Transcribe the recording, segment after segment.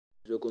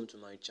welcome to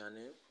my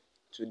channel.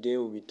 Today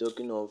we'll be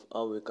talking of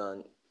how we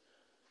can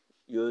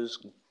use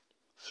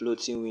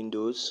floating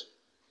windows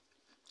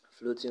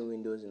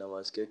in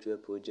our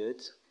Sketchware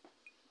project.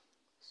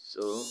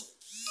 So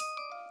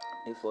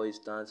if for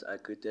instance I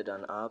created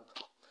an app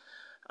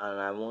and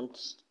I want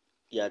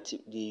the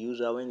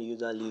user, when the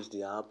user leaves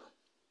the app,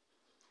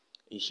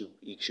 it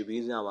should be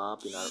using our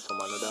app from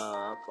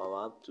another app for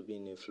our app to be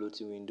in a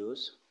floating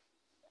windows.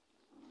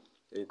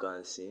 You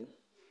can see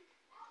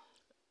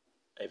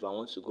if I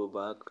want to go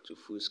back to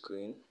full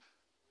screen,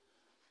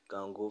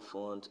 can go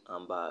front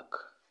and back.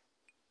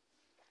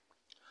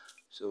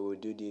 So we'll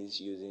do this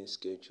using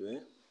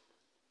Sketchware.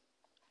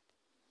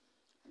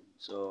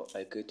 So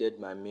I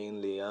created my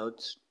main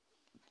layout,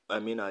 my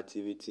main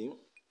activity.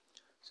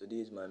 So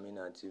this is my main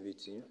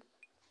activity.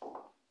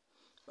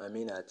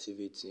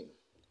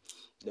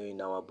 Then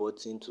in our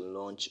button to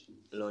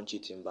launch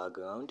it in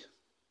background.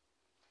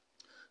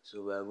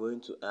 So we are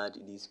going to add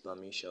this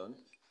permission.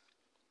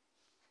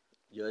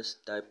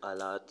 Just type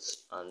alert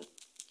and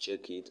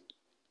check it.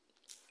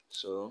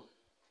 So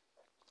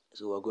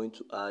we're going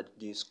to add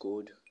this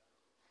code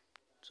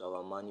to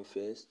our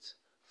manifest.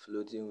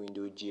 Floating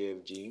window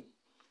GFG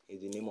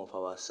is the name of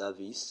our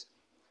service.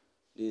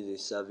 This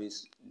is a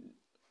service,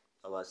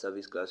 our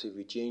service class. So if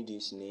we change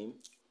this name,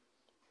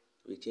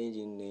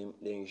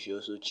 then you should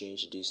also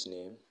change this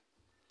name.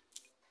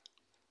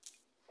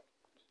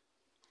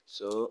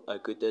 So I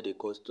created a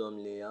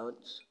custom layout,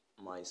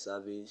 my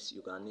service.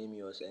 You can name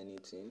yours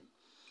anything.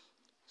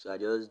 So I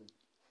just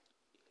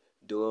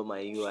draw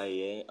my UI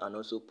here and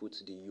also put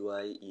the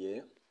UI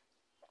here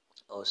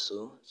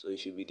also, so it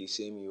should be the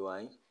same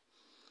UI.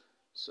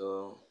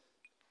 So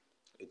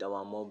with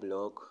our more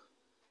block,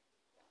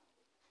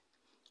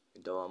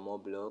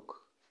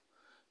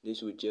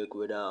 this will check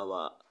whether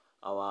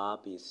our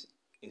app is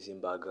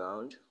in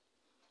background.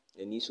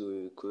 Then this will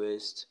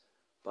request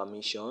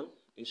permission.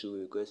 This will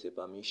request a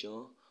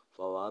permission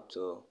for our app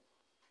to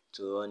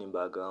run in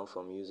background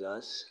from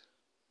users.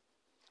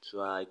 So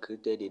I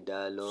created a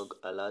dialog,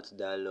 alert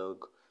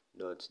dialog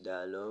dot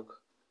dialog.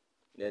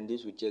 Then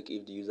this will check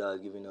if the user has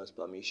given us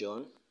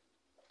permission.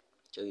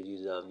 Check if the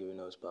user has given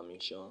us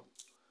permission.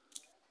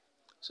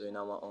 So in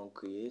our on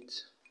create,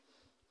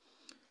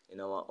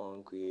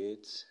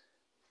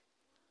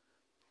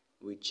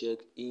 we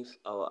check if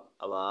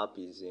our app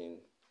is in,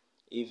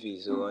 if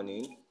it's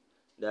running,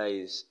 that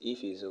is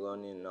if it's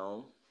running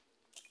now,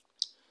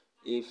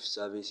 if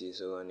service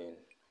is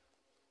running,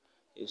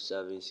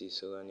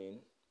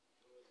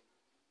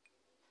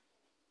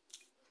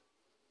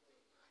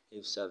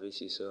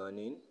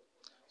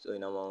 so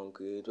in our on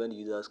create, when the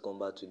users come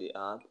back to the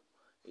app,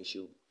 it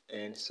should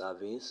end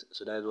service.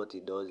 So that's what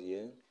it does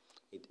here.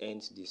 It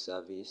ends the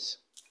service.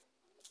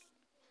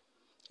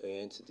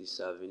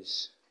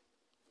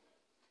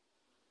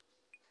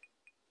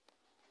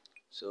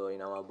 So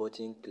in our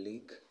button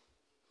click,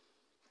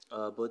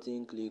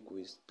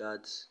 we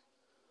start.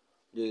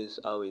 This is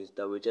how we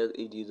start. We check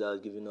if the user has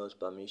given us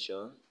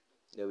permission.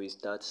 Then we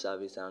start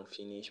service and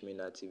finish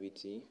main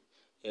activity.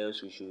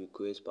 Else we should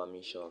request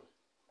permission.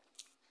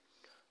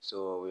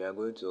 So we are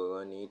going to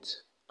run it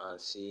and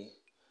see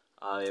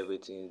how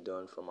everything is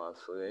done from our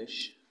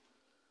fresh.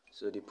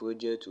 So the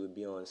project will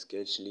be on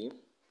Sketchly.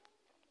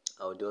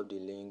 I'll drop the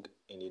link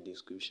in the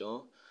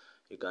description.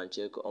 You can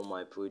check all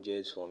my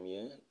projects from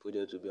here.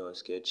 Project will be on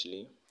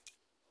Sketchly.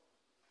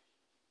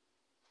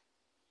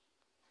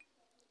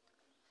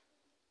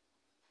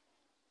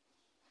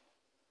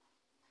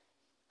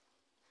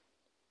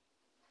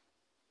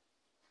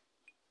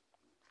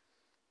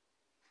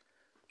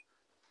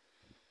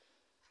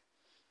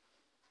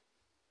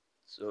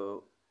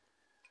 So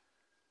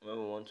when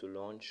we want to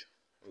launch,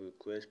 we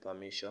request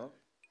permission.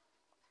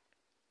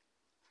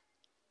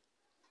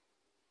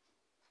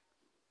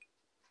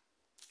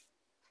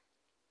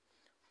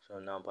 So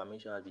now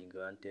permission has been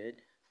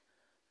granted.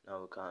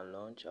 Now we can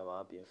launch our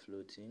app in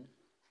floating.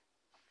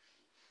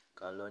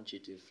 Can launch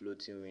it in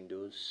floating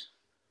windows.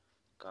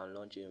 Can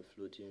launch it in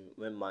floating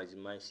when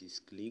maximize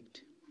is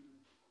clicked.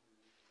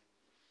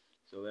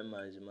 So when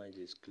maximize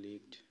is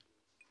clicked,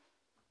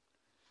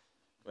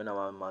 when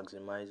our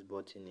maximize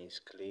button is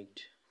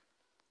clicked,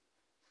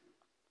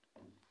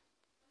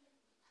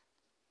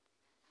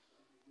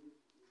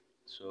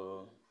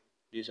 so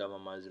this is our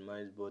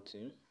maximize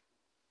button.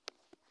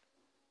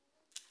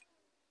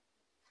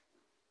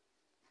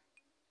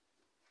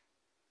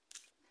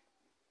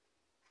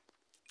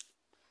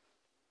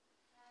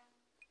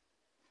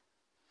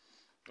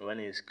 When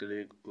it's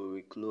clicked, we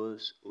will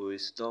close, we will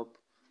stop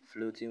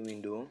floating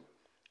window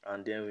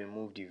and then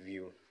remove the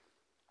view.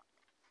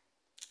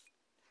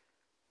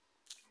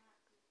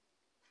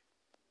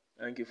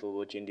 Thank you for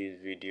watching this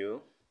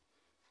video.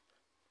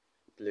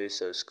 Please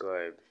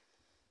subscribe.